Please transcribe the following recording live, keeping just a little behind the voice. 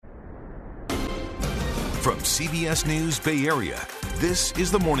From CBS News Bay Area, this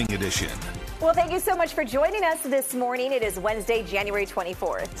is the Morning Edition. Well, thank you so much for joining us this morning. It is Wednesday, January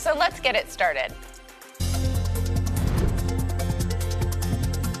 24th. So let's get it started.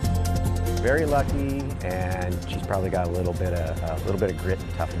 Very lucky, and she's probably got a little bit of grit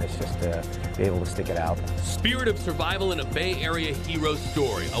and toughness just to be able to stick it out. Spirit of survival in a Bay Area hero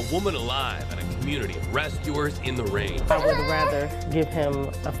story. A woman alive and a community of rescuers in the rain. I would rather give him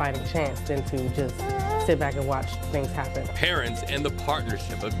a fighting chance than to just sit back and watch things happen. Parents and the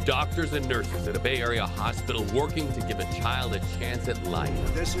partnership of doctors and nurses at a Bay Area hospital working to give a child a chance at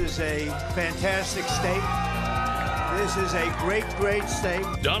life. This is a fantastic state. This is a great, great state.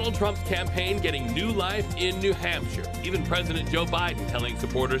 Donald Trump's campaign getting new life in New Hampshire. Even President Joe Biden telling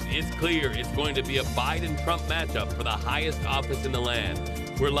supporters it's clear it's going to be a Biden-Trump matchup for the highest office in the land.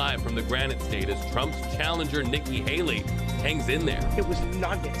 We're live from the Granite State as Trump's challenger Nikki Haley hangs in there. It was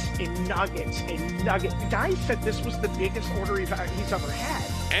nuggets and nuggets and nuggets. The guy said this was the biggest order he's ever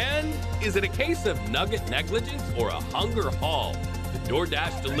had. And is it a case of nugget negligence or a hunger haul? The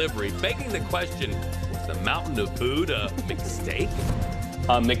DoorDash delivery begging the question, was the mountain of food a mistake?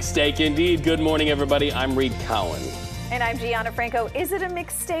 A mistake indeed. Good morning, everybody. I'm Reed Cowan. And I'm Gianna Franco. Is it a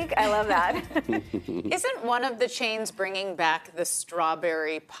mistake? I love that. Isn't one of the chains bringing back the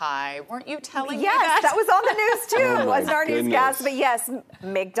strawberry pie? Weren't you telling me Yes, that was on the news too. Oh, It wasn't our goodness. newscast, but yes,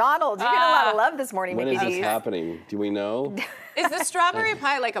 McDonald's. You're getting a lot of love this morning, When Mickey is this D's. happening? Do we know? Is the strawberry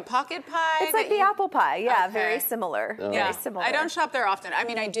pie like a pocket pie? It's like that the apple pie. Yeah, Okay. very similar. Oh. Yeah, Very similar. I don't shop there often. I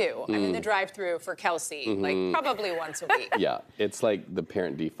mean, I do. I'm in the drive-thru for Kelsey, like probably once a week. Yeah, it's like the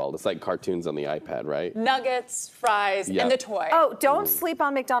parent default. It's like cartoons on the iPad, right? Nuggets, fries, Yeah. and the toy. Oh, don't sleep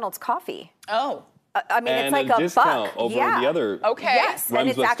on McDonald's coffee. Oh. I mean, And it's like a a discount buck. over Yeah. the other. Okay. Yes, and runs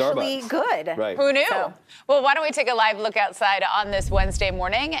it's with actually Starbucks. good. Right. Who knew? So- Well, why don't we take a live look outside on this Wednesday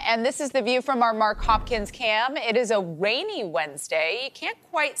morning? And this is the view from our Mark Hopkins cam. It is a rainy Wednesday. You can't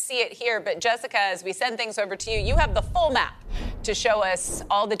quite see it here, but Jessica, as we send things over to you, you have the full map to show us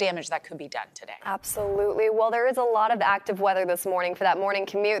all the damage that could be done today. Absolutely. Well, there is a lot of active weather this morning for that morning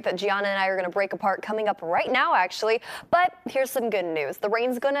commute that Gianna and I are going to break apart coming up right now, actually. But here's some good news. The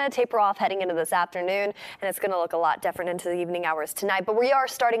rain's going to taper off heading into this afternoon, and it's going to look a lot different into the evening hours tonight. But we are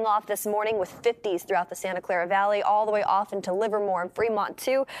starting off this morning with 50s throughout the Santa Clara Valley, all the way off into Livermore and Fremont,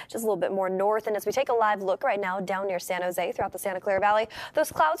 too, just a little bit more north. And as we take a live look right now down near San Jose throughout the Santa Clara Valley,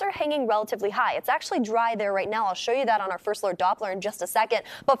 those clouds are hanging relatively high. It's actually dry there right now. I'll show you that on our first alert Doppler in just a second.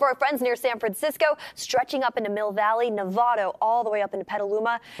 But for our friends near San Francisco, stretching up into Mill Valley, Novato, all the way up into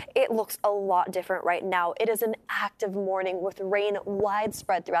Petaluma, it looks a lot different right now. It is an active morning with rain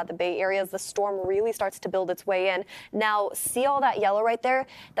widespread throughout the Bay Area as the storm really starts to build its way in. Now, see all that yellow right there?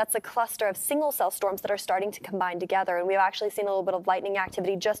 That's a cluster of single cell storms that are starting to combine together. And we've actually seen a little bit of lightning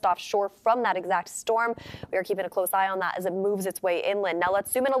activity just offshore from that exact storm. We are keeping a close eye on that as it moves its way inland. Now,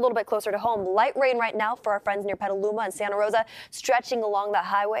 let's zoom in a little bit closer to home. Light rain right now for our friends near Petaluma and Santa Rosa, stretching along that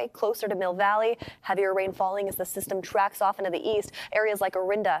highway closer to Mill Valley. Heavier rain falling as the system tracks off into the east. Areas like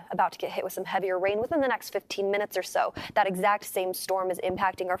Orinda about to get hit with some heavier rain within the next 15 minutes or so. That exact same storm is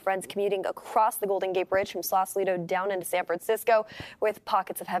impacting our friends commuting across the Golden Gate Bridge from Sausalito down into San Francisco with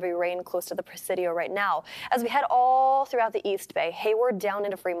pockets of heavy rain close to the Presidio right now. As we head all throughout the East Bay, Hayward down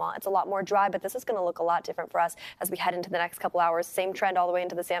into Fremont, it's a lot more dry, but this is going to look a lot different for us as we head into the next couple hours. Same trend all the way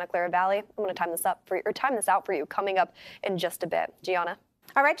into the Santa Clara Valley. I'm going to time this out for you coming up in just a bit. Gianna?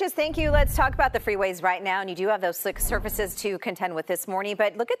 All right, just thank you. Let's talk about the freeways right now. And you do have those slick surfaces to contend with this morning.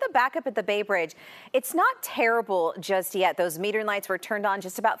 But look at the backup at the Bay Bridge. It's not terrible just yet. Those metering lights were turned on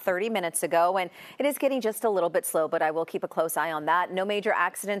just about 30 minutes ago, and it is getting just a little bit slow, but I will keep a close eye on that. No major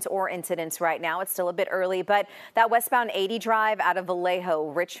accidents or incidents right now. It's still a bit early, but that westbound 80 drive out of Vallejo,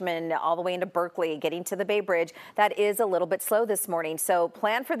 Richmond, all the way into Berkeley, getting to the Bay Bridge, that is a little bit slow this morning. So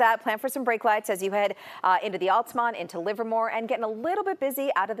plan for that. Plan for some brake lights as you head into the Altamont, into Livermore, and getting a little bit busy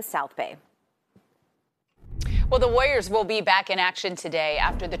out of the South Bay. Well, the Warriors will be back in action today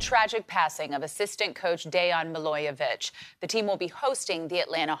after the tragic passing of assistant coach Dejan Milojevic. The team will be hosting the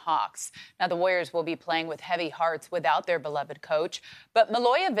Atlanta Hawks. Now, the Warriors will be playing with heavy hearts without their beloved coach, but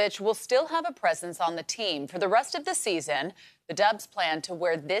Milojevic will still have a presence on the team. For the rest of the season, the Dubs plan to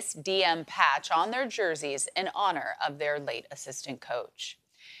wear this DM patch on their jerseys in honor of their late assistant coach.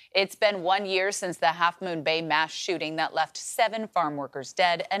 It's been 1 year since the Half Moon Bay mass shooting that left 7 farm workers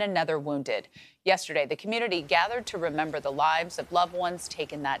dead and another wounded. Yesterday, the community gathered to remember the lives of loved ones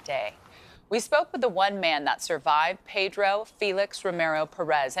taken that day. We spoke with the one man that survived, Pedro Felix Romero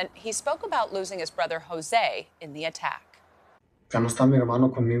Perez, and he spoke about losing his brother Jose in the attack. Ya no está mi hermano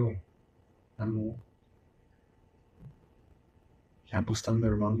conmigo. Ya no está mi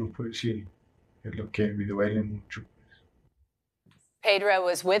hermano, no puedo decir. es lo que me duele mucho. Pedro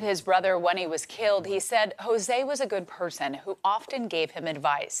was with his brother when he was killed. He said Jose was a good person who often gave him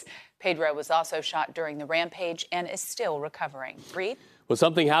advice. Pedro was also shot during the rampage and is still recovering. Reed? Well,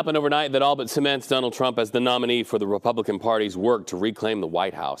 something happened overnight that all but cements Donald Trump as the nominee for the Republican Party's work to reclaim the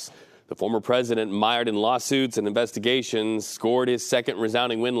White House. The former president, mired in lawsuits and investigations, scored his second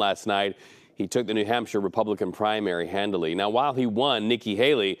resounding win last night. He took the New Hampshire Republican primary handily. Now, while he won, Nikki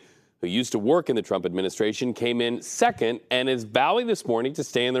Haley, who used to work in the Trump administration, came in second and is vowing this morning to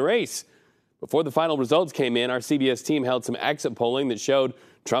stay in the race. Before the final results came in, our CBS team held some exit polling that showed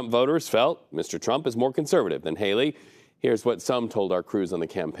Trump voters felt Mr. Trump is more conservative than Haley. Here's what some told our crews on the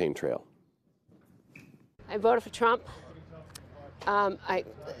campaign trail. I voted for Trump.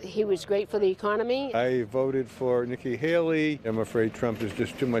 He was great for the economy. I voted for Nikki Haley. I'm afraid Trump is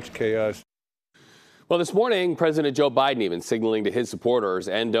just too much chaos. Well, this morning, President Joe Biden even signaling to his supporters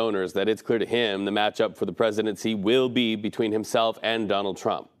and donors that it's clear to him the matchup for the presidency will be between himself and Donald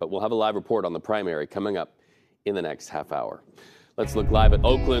Trump. But we'll have a live report on the primary coming up in the next half hour. Let's look live at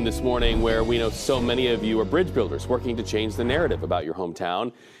Oakland this morning, where we know so many of you are bridge builders working to change the narrative about your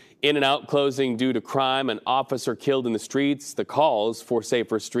hometown. In-N-Out closing due to crime, an officer killed in the streets, the calls for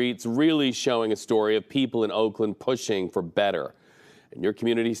safer streets really showing a story of people in Oakland pushing for better. And your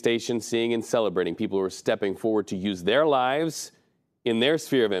community station seeing and celebrating people who are stepping forward to use their lives in their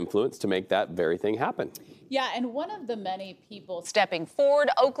sphere of influence to make that very thing happen. Yeah, and one of the many people stepping forward,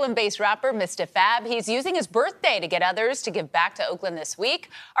 Oakland-based rapper Mr. Fab. He's using his birthday to get others to give back to Oakland this week.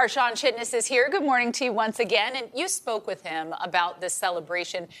 Our Sean Chitness is here. Good morning to you once again. And you spoke with him about this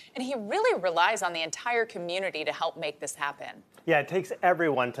celebration, and he really relies on the entire community to help make this happen. Yeah, it takes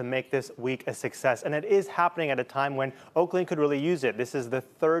everyone to make this week a success, and it is happening at a time when Oakland could really use it. This is the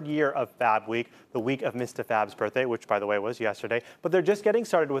third year of Fab Week, the week of Mr. Fab's birthday, which, by the way, was yesterday. But they're just getting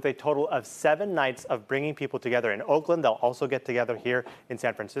started with a total of 7 nights of bringing people together in Oakland. They'll also get together here in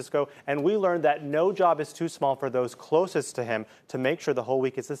San Francisco. And we learned that no job is too small for those closest to him to make sure the whole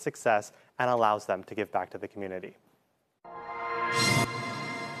week is a success and allows them to give back to the community.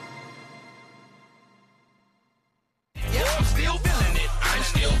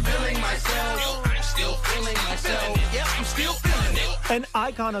 An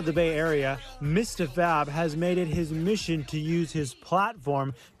icon of the Bay Area, Mr. Fab has made it his mission to use his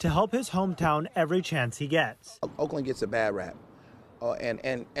platform to help his hometown every chance he gets. Oakland gets a bad rap.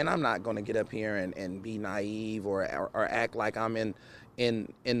 And I'm not going to get up here and be naive or act like I'm in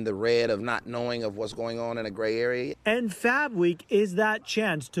the red of not knowing of what's going on in a gray area. And Fab Week is that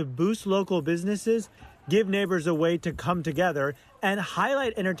chance to boost local businesses, give neighbors a way to come together, and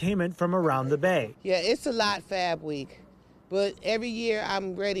highlight entertainment from around the Bay. Yeah, it's a lot Fab Week, but every year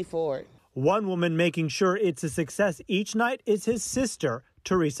I'm ready for it. One woman making sure it's a success each night is his sister,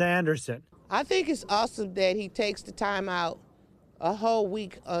 Teresa Anderson. I think it's awesome that he takes the time out a whole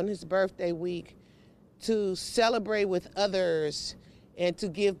week on his birthday week to celebrate with others and to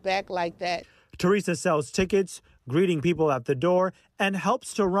give back like that. Teresa sells tickets, greeting people at the door, and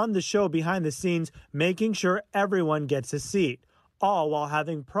helps to run the show behind the scenes, making sure everyone gets a seat, all while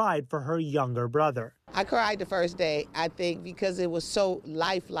having pride for her younger brother. I cried the first day, I think, because it was so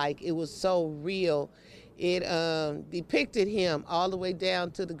lifelike. It was so real. It depicted him all the way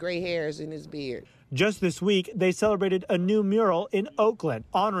down to the gray hairs in his beard. Just this week, they celebrated a new mural in Oakland,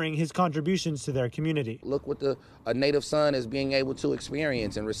 honoring his contributions to their community. Look what a native son is being able to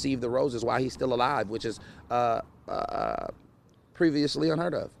experience and receive the roses while he's still alive, which is previously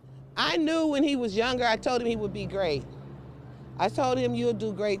unheard of. I knew when he was younger, I told him he would be great. I told him, you'll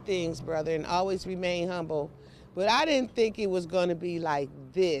do great things, brother, and always remain humble. But I didn't think it was going to be like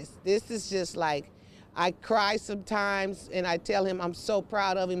this. This is just like, I cry sometimes, and I tell him I'm so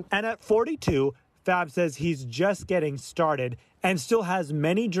proud of him. And at 42, Fab says he's just getting started and still has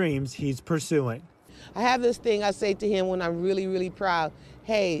many dreams he's pursuing. I have this thing I say to him when I'm really, really proud.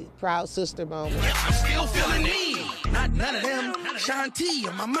 Hey, proud sister moment. I'm still feeling me. Not none of them. Shanti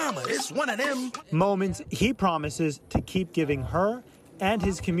and my mama, it's one of them. Moments he promises to keep giving her and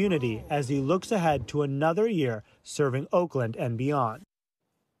his community as he looks ahead to another year serving Oakland and beyond.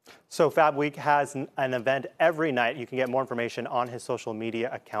 So Fab Week has an event every night. You can get more information on his social media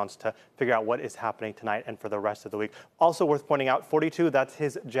accounts to figure out what is happening tonight and for the rest of the week. Also worth pointing out, 42, that's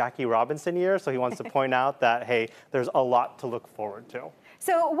his Jackie Robinson year. So he wants to point out that, hey, there's a lot to look forward to.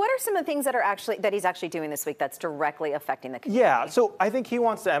 So what are some of the things that he's actually doing this week that's directly affecting the community? Yeah, so I think he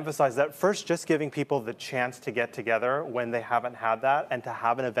wants to emphasize that first, just giving people the chance to get together when they haven't had that and to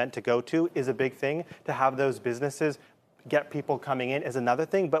have an event to go to is a big thing. To have those businesses get people coming in is another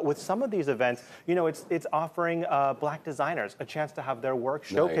thing. But with some of these events, you know, it's offering Black designers a chance to have their work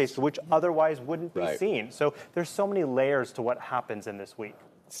showcased, which otherwise wouldn't be seen. So there's so many layers to what happens in this week.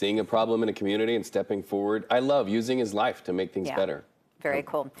 Seeing a problem in a community and stepping forward. I love using his life to make things better. Very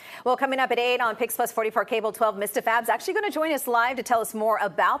cool. Well, coming up at 8 on PIX Plus 44 Cable 12, Mr. Fab's actually going to join us live to tell us more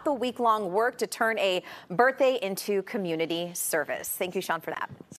about the week-long work to turn a birthday into community service. Thank you, Sean, for that.